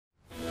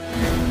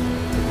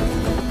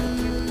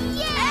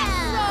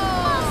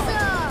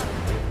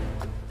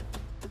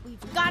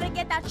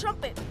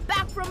trumpet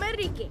back from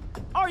Enrique.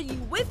 Are you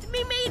with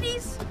me,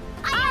 mateys?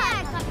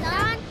 Aye,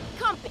 Captain.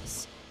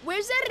 Compass,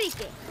 where's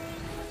Enrique?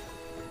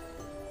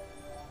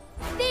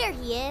 There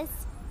he is.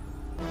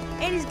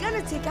 And he's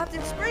gonna take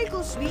Captain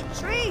Sprinkle's sweet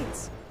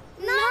treats.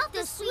 Not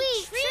the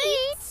sweet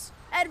treats.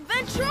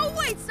 Adventure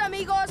awaits,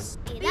 amigos.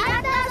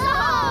 Piratas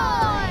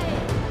ahoy!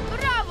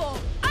 Bravo!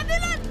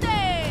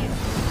 Adelante!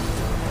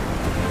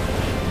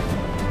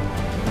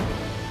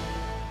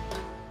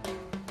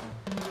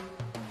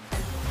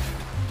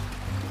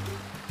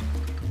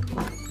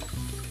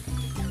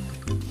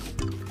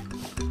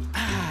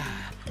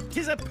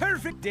 Tis a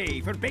perfect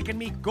day for baking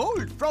me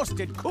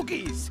gold-frosted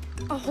cookies.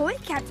 Ahoy,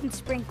 Captain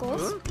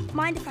Sprinkles. Huh?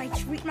 Mind if I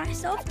treat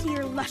myself to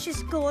your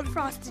luscious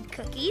gold-frosted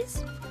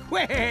cookies?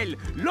 Well,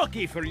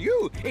 lucky for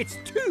you, it's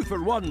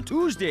 2-for-1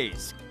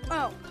 Tuesdays.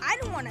 Oh, I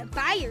don't want to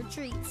buy your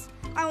treats.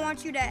 I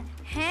want you to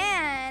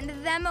hand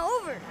them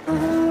over.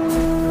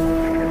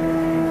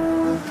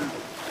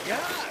 Yar!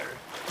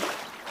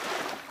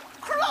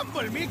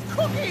 Crumble me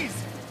cookies!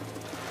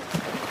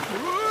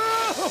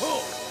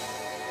 Whoa!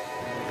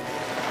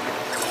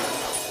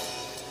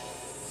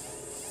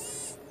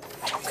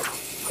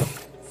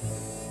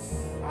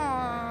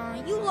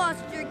 Aw, you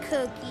lost your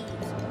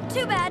cookies.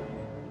 Too bad.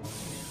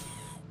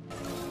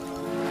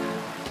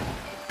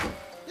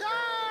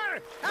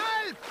 Yar!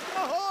 Help!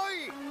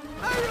 Ahoy!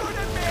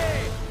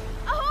 Ayúdenme!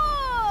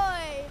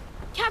 Ahoy!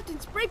 Captain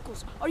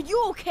Sprinkles, are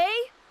you okay?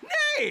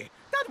 Nay!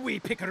 That wee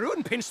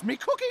picaroon pinched me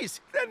cookies,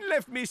 then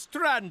left me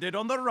stranded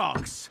on the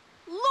rocks.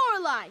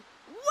 Lorelei,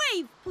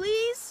 wave,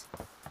 please.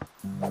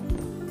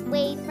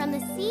 Wave from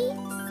the sea,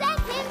 set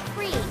him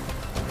free.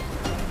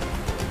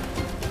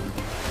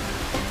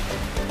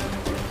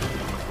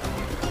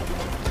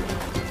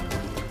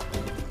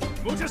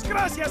 Muchas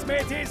gracias,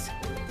 mateys.